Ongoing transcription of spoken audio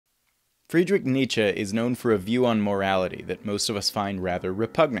Friedrich Nietzsche is known for a view on morality that most of us find rather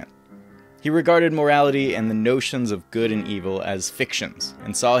repugnant. He regarded morality and the notions of good and evil as fictions,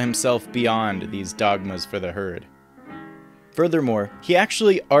 and saw himself beyond these dogmas for the herd. Furthermore, he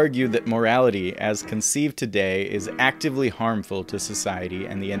actually argued that morality, as conceived today, is actively harmful to society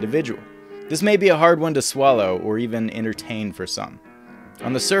and the individual. This may be a hard one to swallow or even entertain for some.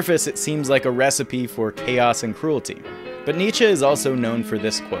 On the surface, it seems like a recipe for chaos and cruelty. But Nietzsche is also known for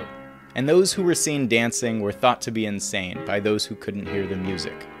this quote, "And those who were seen dancing were thought to be insane by those who couldn't hear the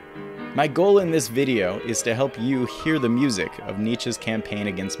music." My goal in this video is to help you hear the music of Nietzsche's campaign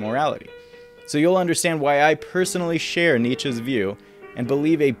against morality, so you'll understand why I personally share Nietzsche's view and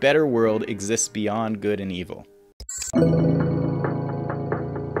believe a better world exists beyond good and evil.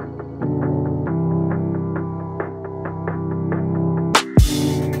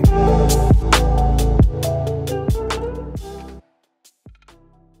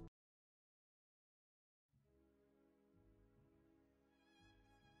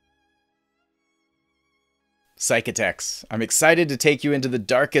 Psychotex, I'm excited to take you into the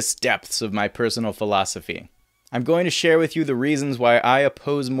darkest depths of my personal philosophy. I'm going to share with you the reasons why I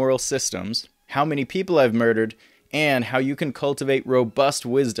oppose moral systems, how many people I've murdered, and how you can cultivate robust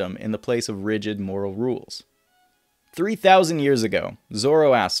wisdom in the place of rigid moral rules. 3,000 years ago,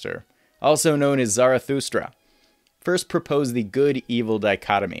 Zoroaster, also known as Zarathustra, first proposed the good-evil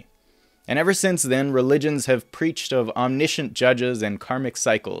dichotomy. And ever since then, religions have preached of omniscient judges and karmic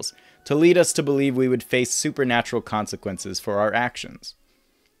cycles to lead us to believe we would face supernatural consequences for our actions.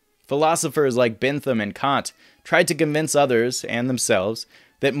 Philosophers like Bentham and Kant tried to convince others, and themselves,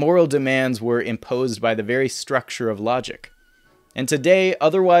 that moral demands were imposed by the very structure of logic. And today,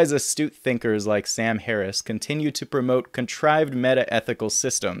 otherwise astute thinkers like Sam Harris continue to promote contrived meta-ethical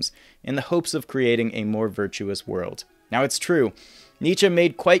systems in the hopes of creating a more virtuous world. Now it's true, Nietzsche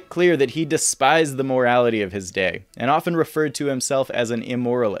made quite clear that he despised the morality of his day, and often referred to himself as an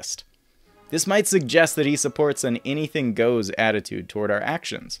immoralist. This might suggest that he supports an anything-goes attitude toward our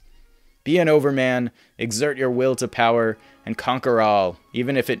actions. Be an overman, exert your will to power, and conquer all,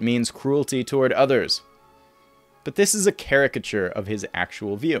 even if it means cruelty toward others. But this is a caricature of his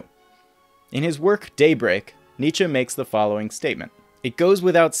actual view. In his work Daybreak, Nietzsche makes the following statement. "It goes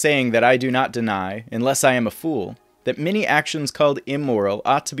without saying that I do not deny, unless I am a fool, that many actions called immoral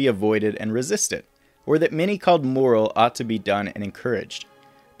ought to be avoided and resisted, or that many called moral ought to be done and encouraged.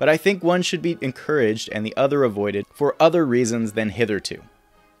 But I think one should be encouraged and the other avoided for other reasons than hitherto."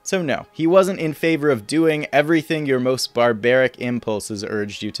 So no, he wasn't in favor of doing everything your most barbaric impulses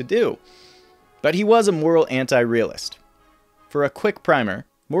urged you to do. But he was a moral anti-realist. For a quick primer,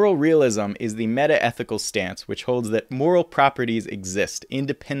 moral realism is the meta-ethical stance which holds that moral properties exist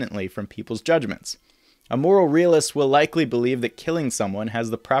independently from people's judgments. A moral realist will likely believe that killing someone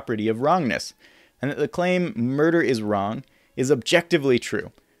has the property of wrongness, and that the claim murder is wrong is objectively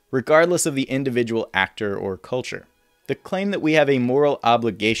true, regardless of the individual actor or culture. The claim that we have a moral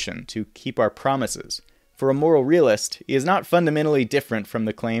obligation to keep our promises, for a moral realist, is not fundamentally different from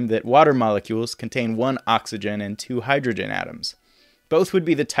the claim that water molecules contain one oxygen and two hydrogen atoms. Both would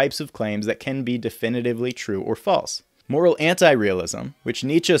be the types of claims that can be definitively true or false. Moral anti-realism, which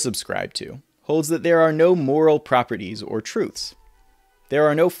Nietzsche subscribed to, holds that there are no moral properties or truths. There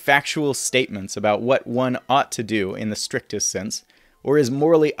are no factual statements about what one ought to do in the strictest sense, or is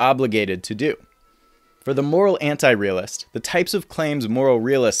morally obligated to do. For the moral anti-realist, the types of claims moral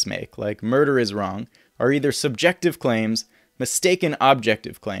realists make, like murder is wrong, are either subjective claims, mistaken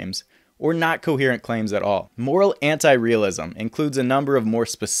objective claims, or not coherent claims at all. Moral anti-realism includes a number of more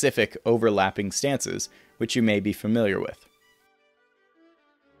specific overlapping stances, which you may be familiar with.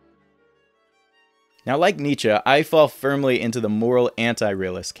 Now, like Nietzsche, I fall firmly into the moral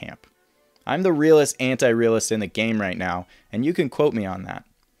anti-realist camp. I'm the realist anti-realist in the game right now, and you can quote me on that.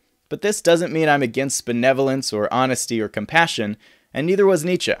 But this doesn't mean I'm against benevolence or honesty or compassion, and neither was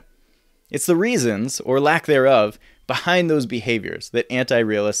Nietzsche. It's the reasons, or lack thereof, behind those behaviors that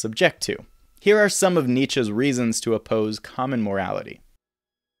anti-realists object to. Here are some of Nietzsche's reasons to oppose common morality.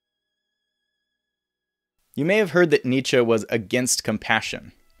 You may have heard that Nietzsche was against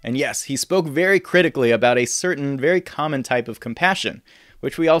compassion. And yes, he spoke very critically about a certain, very common type of compassion,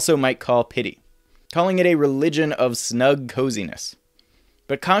 which we also might call pity, calling it a religion of snug coziness.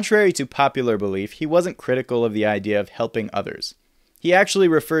 But contrary to popular belief, he wasn't critical of the idea of helping others. He actually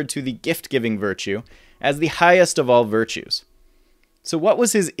referred to the gift-giving virtue as the highest of all virtues. So what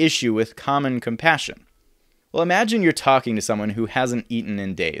was his issue with common compassion? Well, imagine you're talking to someone who hasn't eaten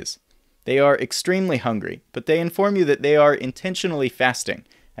in days. They are extremely hungry, but they inform you that they are intentionally fasting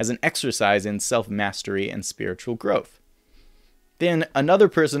as an exercise in self-mastery and spiritual growth. Then another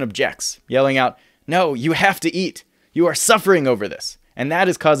person objects, yelling out, "No, you have to eat. You are suffering over this, and that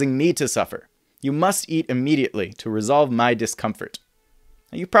is causing me to suffer. You must eat immediately to resolve my discomfort."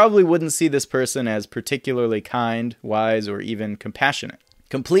 Now, you probably wouldn't see this person as particularly kind, wise, or even compassionate.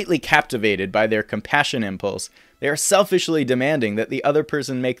 Completely captivated by their compassion impulse, they are selfishly demanding that the other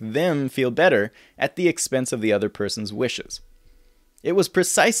person make them feel better at the expense of the other person's wishes. It was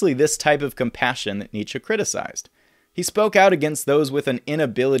precisely this type of compassion that Nietzsche criticized. He spoke out against those with an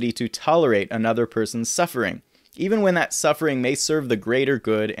inability to tolerate another person's suffering, even when that suffering may serve the greater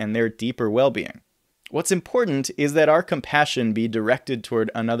good and their deeper well-being. What's important is that our compassion be directed toward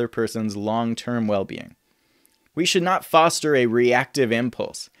another person's long-term well-being. We should not foster a reactive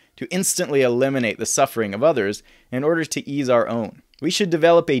impulse to instantly eliminate the suffering of others in order to ease our own. We should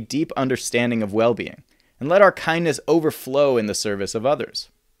develop a deep understanding of well-being and let our kindness overflow in the service of others.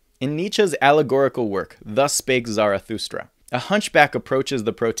 In Nietzsche's allegorical work, Thus Spake Zarathustra, a hunchback approaches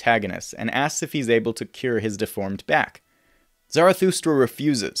the protagonist and asks if he's able to cure his deformed back. Zarathustra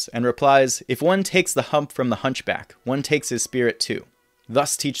refuses and replies, "If one takes the hump from the hunchback, one takes his spirit too.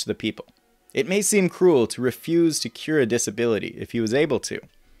 Thus teach the people." It may seem cruel to refuse to cure a disability if he was able to,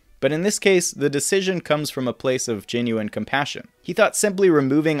 but in this case, the decision comes from a place of genuine compassion. He thought simply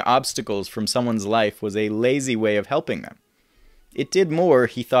removing obstacles from someone's life was a lazy way of helping them. It did more,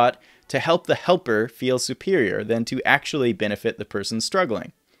 he thought, to help the helper feel superior than to actually benefit the person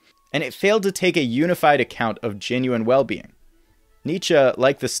struggling. And it failed to take a unified account of genuine well-being. Nietzsche,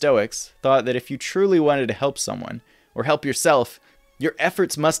 like the Stoics, thought that if you truly wanted to help someone, or help yourself, your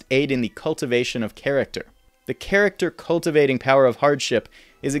efforts must aid in the cultivation of character. The character-cultivating power of hardship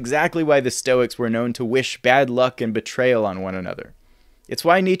is exactly why the Stoics were known to wish bad luck and betrayal on one another. It's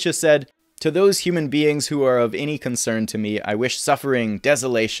why Nietzsche said, "To those human beings who are of any concern to me, I wish suffering,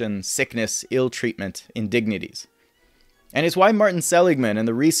 desolation, sickness, ill treatment, indignities." And it's why Martin Seligman and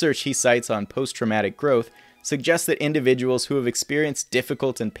the research he cites on post-traumatic growth suggests that individuals who have experienced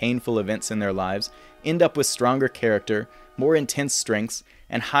difficult and painful events in their lives end up with stronger character, more intense strengths,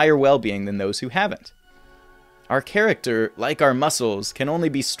 and higher well-being than those who haven't. Our character, like our muscles, can only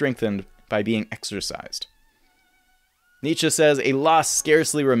be strengthened by being exercised. Nietzsche says, "A loss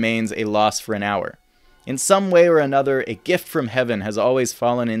scarcely remains a loss for an hour. In some way or another, a gift from heaven has always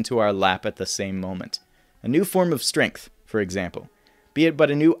fallen into our lap at the same moment. A new form of strength, for example, be it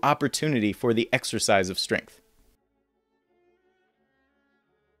but a new opportunity for the exercise of strength."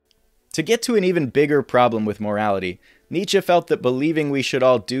 To get to an even bigger problem with morality, Nietzsche felt that believing we should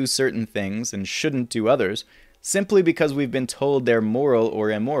all do certain things and shouldn't do others, simply because we've been told they're moral or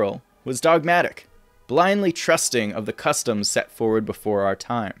immoral, was dogmatic, blindly trusting of the customs set forward before our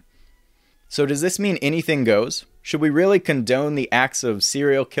time. So does this mean anything goes? Should we really condone the acts of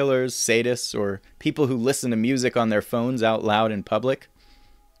serial killers, sadists, or people who listen to music on their phones out loud in public?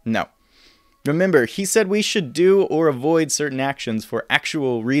 No. Remember, he said we should do or avoid certain actions for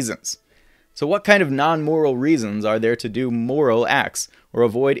actual reasons. So what kind of non-moral reasons are there to do moral acts or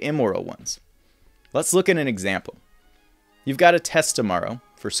avoid immoral ones? Let's look at an example. You've got a test tomorrow,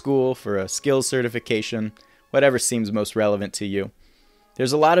 for school, for a skills certification, whatever seems most relevant to you.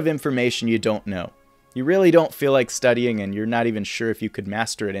 There's a lot of information you don't know. You really don't feel like studying, and you're not even sure if you could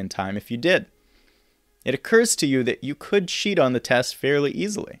master it in time if you did. It occurs to you that you could cheat on the test fairly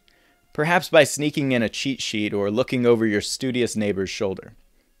easily, perhaps by sneaking in a cheat sheet or looking over your studious neighbor's shoulder.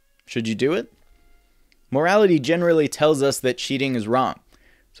 Should you do it? Morality generally tells us that cheating is wrong.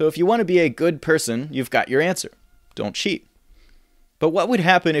 So if you want to be a good person, you've got your answer. Don't cheat. But what would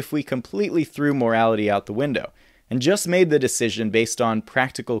happen if we completely threw morality out the window and just made the decision based on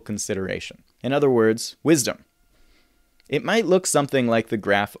practical consideration? In other words, wisdom. It might look something like the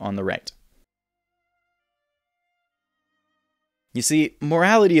graph on the right. You see,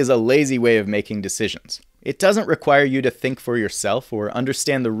 morality is a lazy way of making decisions. It doesn't require you to think for yourself or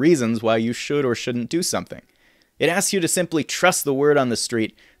understand the reasons why you should or shouldn't do something. It asks you to simply trust the word on the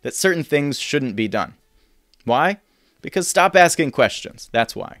street that certain things shouldn't be done. Why? Because stop asking questions,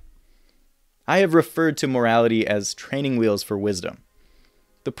 that's why. I have referred to morality as training wheels for wisdom.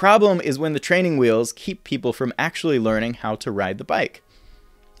 The problem is when the training wheels keep people from actually learning how to ride the bike.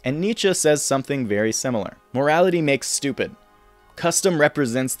 And Nietzsche says something very similar. Morality makes stupid. Custom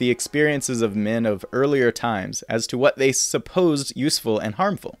represents the experiences of men of earlier times as to what they supposed useful and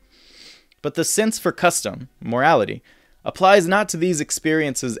harmful. But the sense for custom, morality, applies not to these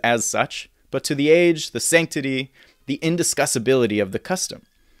experiences as such, but to the age, the sanctity, the indiscussibility of the custom.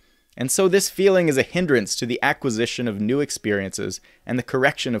 And so this feeling is a hindrance to the acquisition of new experiences and the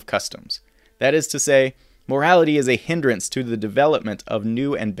correction of customs. That is to say, morality is a hindrance to the development of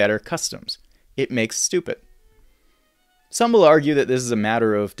new and better customs. It makes stupid. Some will argue that this is a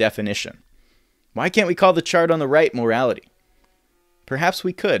matter of definition. Why can't we call the chart on the right morality? Perhaps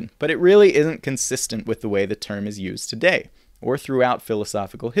we could, but it really isn't consistent with the way the term is used today, or throughout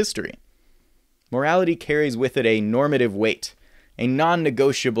philosophical history. Morality carries with it a normative weight, a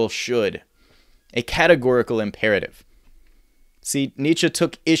non-negotiable should, a categorical imperative. See, Nietzsche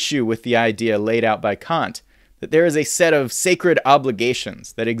took issue with the idea laid out by Kant that there is a set of sacred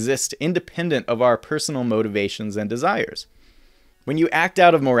obligations that exist independent of our personal motivations and desires. When you act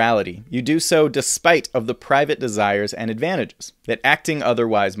out of morality, you do so despite of the private desires and advantages that acting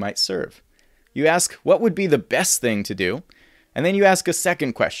otherwise might serve. You ask, what would be the best thing to do? And then you ask a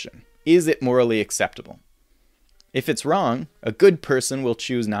second question, is it morally acceptable? If it's wrong, a good person will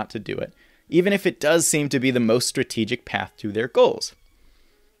choose not to do it, even if it does seem to be the most strategic path to their goals.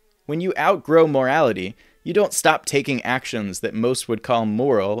 When you outgrow morality, you don't stop taking actions that most would call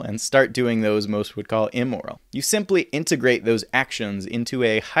moral and start doing those most would call immoral. You simply integrate those actions into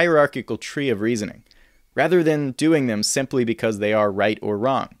a hierarchical tree of reasoning, rather than doing them simply because they are right or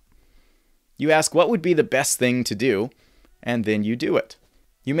wrong. You ask what would be the best thing to do, and then you do it.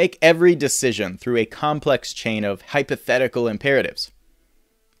 You make every decision through a complex chain of hypothetical imperatives.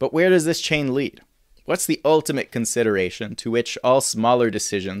 But where does this chain lead? What's the ultimate consideration to which all smaller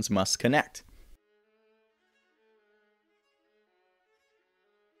decisions must connect?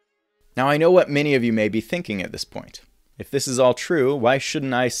 Now, I know what many of you may be thinking at this point. If this is all true, why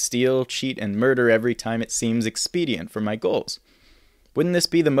shouldn't I steal, cheat, and murder every time it seems expedient for my goals? Wouldn't this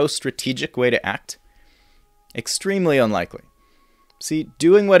be the most strategic way to act? Extremely unlikely. See,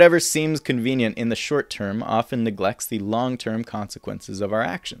 doing whatever seems convenient in the short term often neglects the long-term consequences of our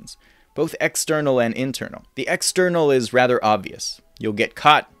actions, both external and internal. The external is rather obvious. You'll get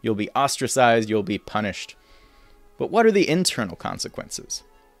caught, you'll be ostracized, you'll be punished. But what are the internal consequences?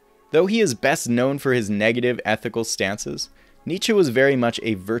 Though he is best known for his negative ethical stances, Nietzsche was very much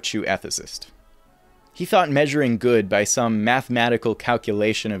a virtue ethicist. He thought measuring good by some mathematical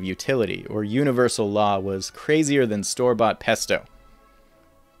calculation of utility or universal law was crazier than store-bought pesto.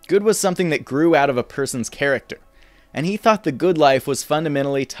 Good was something that grew out of a person's character, and he thought the good life was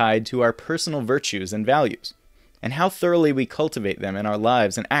fundamentally tied to our personal virtues and values, and how thoroughly we cultivate them in our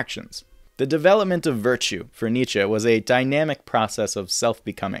lives and actions. The development of virtue, for Nietzsche, was a dynamic process of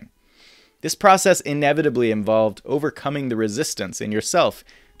self-becoming. This process inevitably involved overcoming the resistance in yourself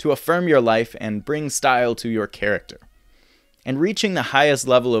to affirm your life and bring style to your character. And reaching the highest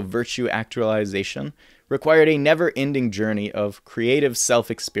level of virtue actualization required a never-ending journey of creative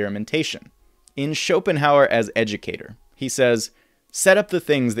self-experimentation. In Schopenhauer as Educator, he says, "Set up the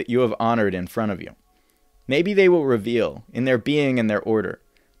things that you have honored in front of you. Maybe they will reveal, in their being and their order,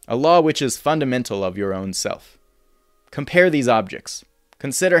 a law which is fundamental of your own self. Compare these objects.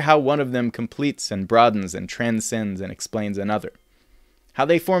 Consider how one of them completes and broadens and transcends and explains another. How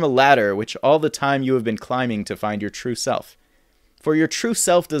they form a ladder which all the time you have been climbing to find your true self. For your true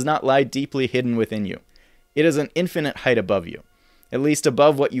self does not lie deeply hidden within you. It is an infinite height above you, at least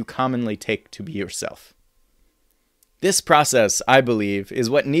above what you commonly take to be yourself." This process, I believe, is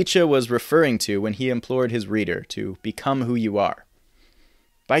what Nietzsche was referring to when he implored his reader to become who you are.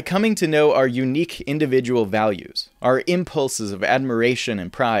 By coming to know our unique individual values, our impulses of admiration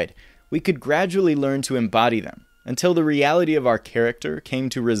and pride, we could gradually learn to embody them until the reality of our character came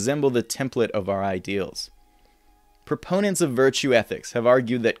to resemble the template of our ideals. Proponents of virtue ethics have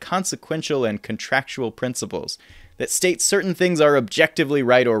argued that consequential and contractual principles that state certain things are objectively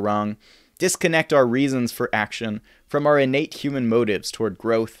right or wrong disconnect our reasons for action from our innate human motives toward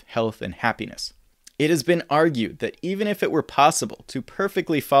growth, health, and happiness. It has been argued that even if it were possible to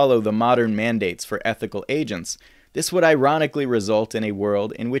perfectly follow the modern mandates for ethical agents, this would ironically result in a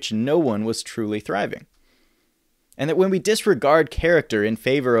world in which no one was truly thriving. And that when we disregard character in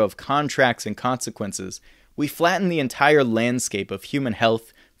favor of contracts and consequences, we flatten the entire landscape of human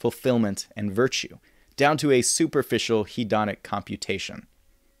health, fulfillment, and virtue, down to a superficial hedonic computation.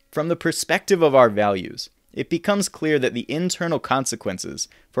 From the perspective of our values, it becomes clear that the internal consequences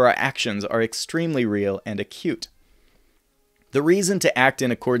for our actions are extremely real and acute. The reason to act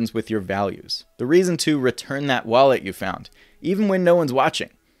in accordance with your values, the reason to return that wallet you found, even when no one's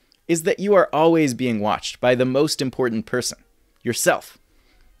watching, is that you are always being watched by the most important person, yourself.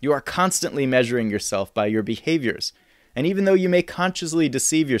 You are constantly measuring yourself by your behaviors, and even though you may consciously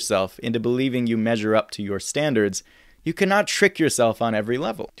deceive yourself into believing you measure up to your standards, you cannot trick yourself on every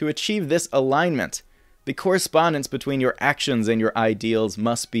level. To achieve this alignment, the correspondence between your actions and your ideals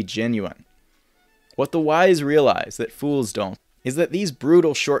must be genuine. What the wise realize that fools don't is that these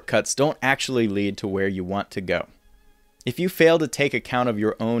brutal shortcuts don't actually lead to where you want to go. If you fail to take account of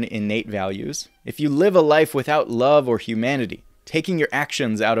your own innate values, if you live a life without love or humanity, taking your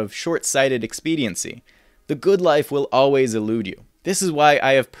actions out of short-sighted expediency, the good life will always elude you. This is why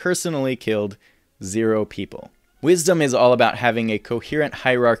I have personally killed 0 people. Wisdom is all about having a coherent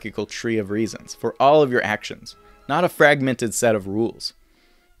hierarchical tree of reasons for all of your actions, not a fragmented set of rules.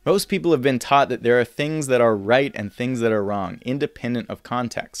 Most people have been taught that there are things that are right and things that are wrong, independent of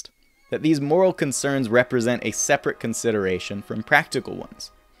context, that these moral concerns represent a separate consideration from practical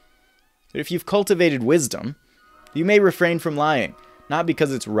ones. But if you've cultivated wisdom, you may refrain from lying, not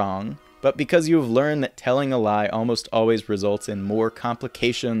because it's wrong, but because you have learned that telling a lie almost always results in more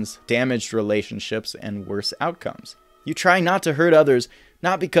complications, damaged relationships, and worse outcomes. You try not to hurt others,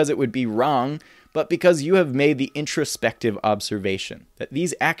 not because it would be wrong, but because you have made the introspective observation that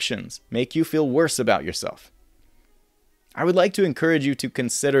these actions make you feel worse about yourself. I would like to encourage you to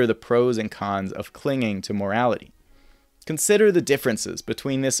consider the pros and cons of clinging to morality. Consider the differences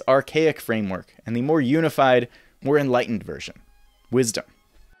between this archaic framework and the more unified, more enlightened version, wisdom.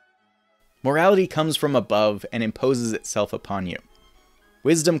 Morality comes from above and imposes itself upon you.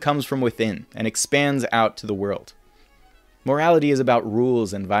 Wisdom comes from within and expands out to the world. Morality is about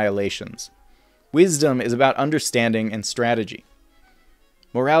rules and violations. Wisdom is about understanding and strategy.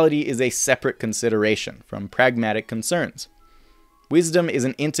 Morality is a separate consideration from pragmatic concerns. Wisdom is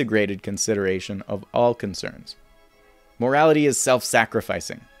an integrated consideration of all concerns. Morality is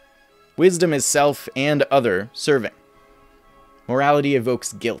self-sacrificing. Wisdom is self and other serving. Morality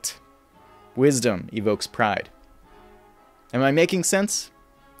evokes guilt. Wisdom evokes pride. Am I making sense?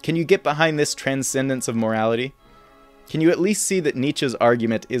 Can you get behind this transcendence of morality? Can you at least see that Nietzsche's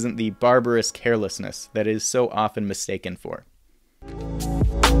argument isn't the barbarous carelessness that is so often mistaken for?